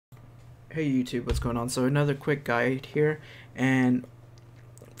Hey YouTube, what's going on? So another quick guide here, and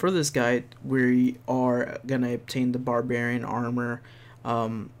for this guide we are gonna obtain the Barbarian Armor,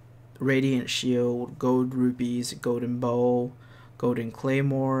 Radiant Shield, Gold Rupees, Golden Bow, Golden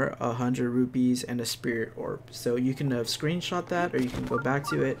Claymore, 100 Rupees, and a Spirit Orb. So you can screenshot that, or you can go back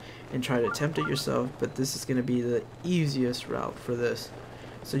to it and try to attempt it yourself, but this is gonna be the easiest route for this.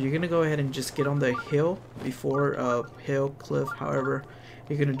 So you're gonna go ahead and just get on the hill before hill, cliff, however.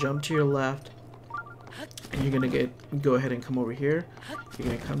 You're gonna jump to your left, and you're gonna go ahead and come over here. You're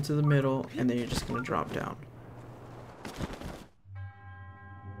gonna come to the middle, and then you're just gonna drop down.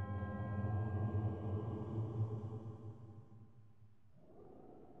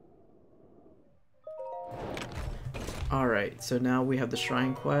 Alright, so now we have the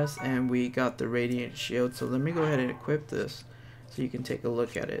Shrine Quest, and we got the Radiant Shield. So let me go ahead and equip this, so you can take a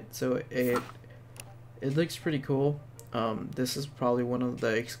look at it. So it looks pretty cool. This is probably one of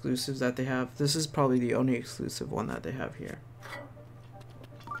the exclusives that they have. This is probably the only exclusive one that they have here.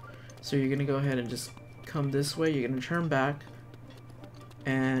 So you're gonna go ahead and just come this way. You're gonna turn back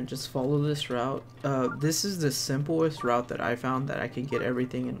and just follow this route. This is the simplest route that I found, that I can get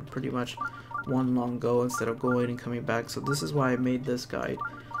everything in pretty much one long go instead of going and coming back. So this is why I made this guide.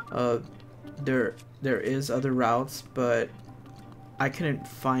 There is other routes, but I couldn't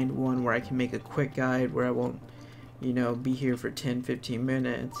find one where I can make a quick guide where I won't, you know, be here for 10-15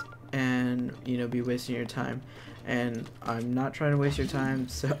 minutes and, you know, be wasting your time. And I'm not trying to waste your time,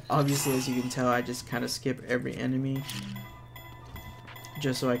 so obviously, as you can tell, I just kind of skip every enemy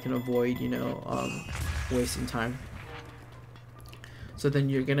just so I can avoid, you know, wasting time. So then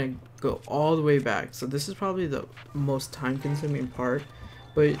you're gonna go all the way back. So this is probably the most time consuming part,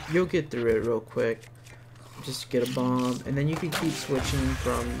 but you'll get through it real quick. Just get a bomb, and then you can keep switching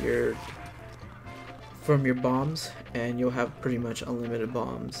from your bombs, and you'll have pretty much unlimited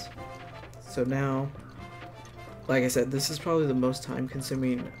bombs. So now, like I said, this is probably the most time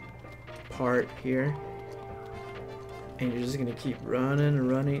consuming part here, and you're just gonna keep running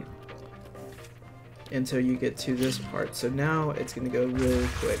and running until you get to this part. So now it's gonna go really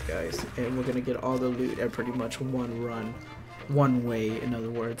quick, guys, and we're gonna get all the loot at pretty much one run, one way, in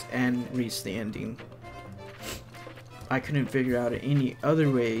other words, and reach the ending. I couldn't figure out any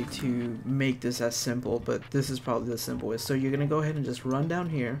other way to make this as simple, but this is probably the simplest. So you're gonna go ahead and just run down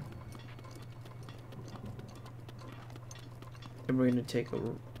here, and we're gonna take a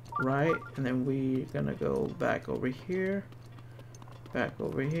right, and then we're gonna go back over here,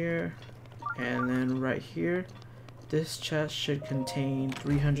 and then right here. This chest should contain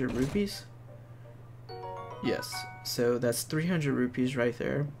 300 rupees. Yes, so that's 300 rupees right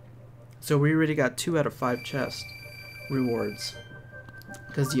there. So we already got 2 out of 5 chests rewards,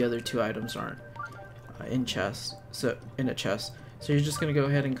 because the other 2 items aren't in a chest. So you're just gonna go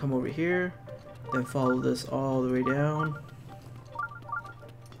ahead and come over here, then follow this all the way down,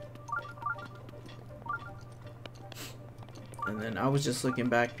 and then I was just looking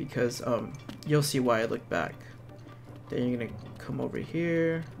back because you'll see why I look back. Then you're gonna come over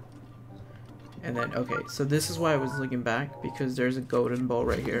here, and then okay, so this is why I was looking back, because there's a golden bow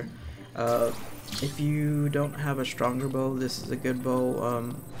right here. If you don't have a stronger bow, this is a good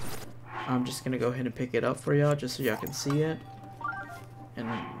bow. I'm just gonna go ahead and pick it up for y'all, just so y'all can see it. And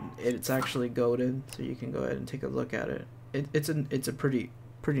it's actually golden, so you can go ahead and take a look at it. It's a pretty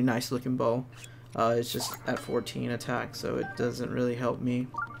nice looking bow. It's just at 14 attack, so it doesn't really help me.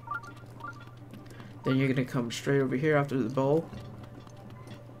 Then you're gonna come straight over here after the bow,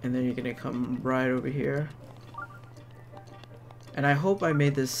 and then you're gonna come right over here. And I hope I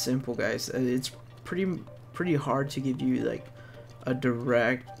made this simple, guys. It's pretty hard to give you like a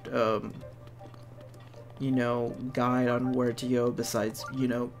direct you know, guide on where to go, besides, you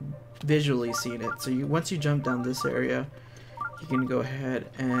know, visually seeing it. So once you jump down this area, you can go ahead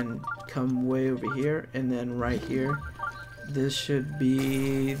and come way over here, and then right here, this should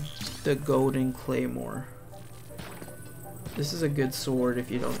be the golden claymore. This is a good sword if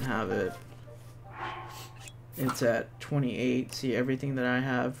you don't have it. It's at 28. See, everything that I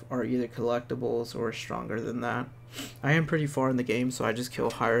have are either collectibles or stronger than that. I am pretty far in the game, so I just kill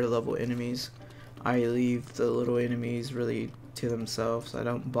higher level enemies. I leave the little enemies really to themselves. I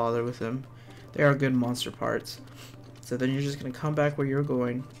don't bother with them. They are good monster parts. So then you're just gonna come back where you're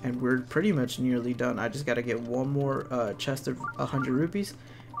going, and we're pretty much nearly done. I just gotta get one more chest of 100 rupees,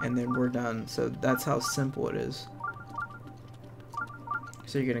 and then we're done. So that's how simple it is.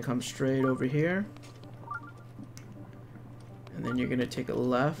 So you're gonna come straight over here, and then you're gonna take a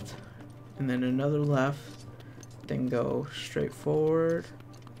left, and then another left, then go straight forward,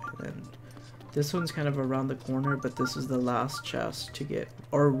 and then This one's kind of around the corner, but this is the last chest to get,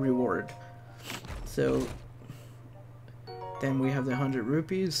 or reward. So then we have the 100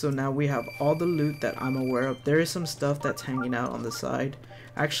 rupees. So now we have all the loot that I'm aware of. There is some stuff that's hanging out on the side.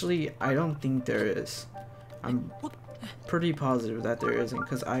 Actually, I don't think there is. I'm pretty positive that there isn't,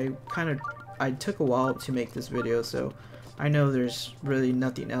 because I took a while to make this video, so I know there's really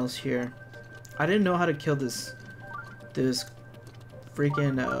nothing else here. I didn't know how to kill this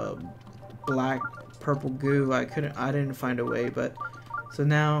freaking black purple goo. I didn't find a way, but so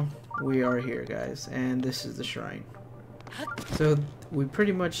now we are here, guys, and this is the shrine. So we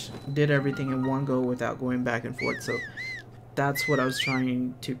pretty much did everything in one go without going back and forth, so that's what I was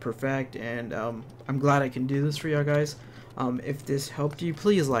trying to perfect, and I'm glad I can do this for y'all guys. If this helped you,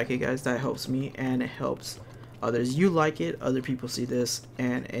 please like it, guys. That helps me and it helps others. You like it, other people see this,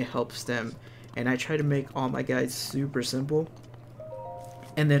 and it helps them. And I try to make all my guides super simple.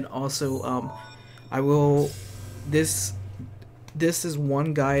 And then also this is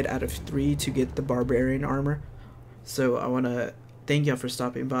one guide out of 3 to get the Barbarian Armor. So I want to thank y'all for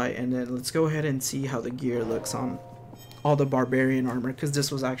stopping by, and then let's go ahead and see how the gear looks on all the Barbarian Armor, because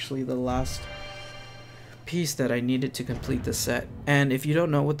this was actually the last piece that I needed to complete the set. And if you don't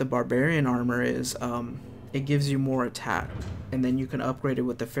know what the Barbarian Armor is, it gives you more attack, and then you can upgrade it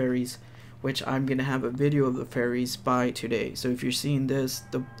with the fairies, which I'm gonna have a video of the fairies by today. So if you're seeing this,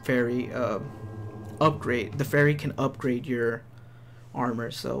 the fairy the fairy can upgrade your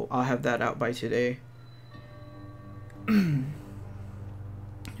armor, so I'll have that out by today.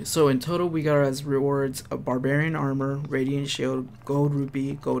 So in total we got as rewards a Barbarian Armor, Radiant Shield, Gold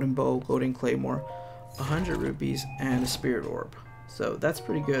Rupee, Golden Bow, Golden Claymore, 100 rupees, and a Spirit Orb. So that's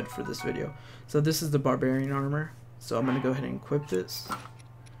pretty good for this video. So this is the Barbarian Armor, so I'm gonna go ahead and equip this.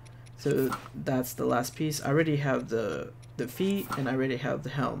 So that's the last piece. I already have the feet, and I already have the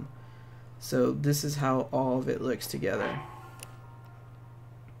helm. So this is how all of it looks together.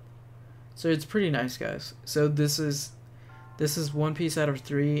 So it's pretty nice, guys. So this is one piece out of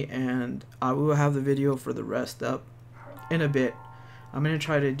 3, and I will have the video for the rest up in a bit. I'm gonna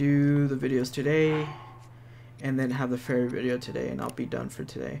try to do the videos today, and then have the fairy video today, and I'll be done for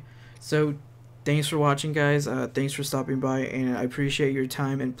today. So thanks for watching, guys. Thanks for stopping by, and I appreciate your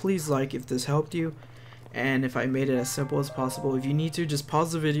time. And please like if this helped you, and if I made it as simple as possible. If you need to, just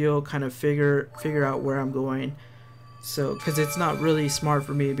pause the video, kind of figure out where I'm going. So, because it's not really smart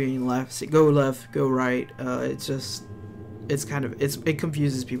for me being left, go right. It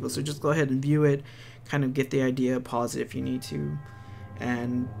confuses people. So just go ahead and view it, kind of get the idea, pause it if you need to.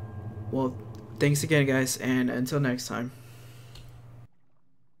 And well, thanks again, guys, and until next time.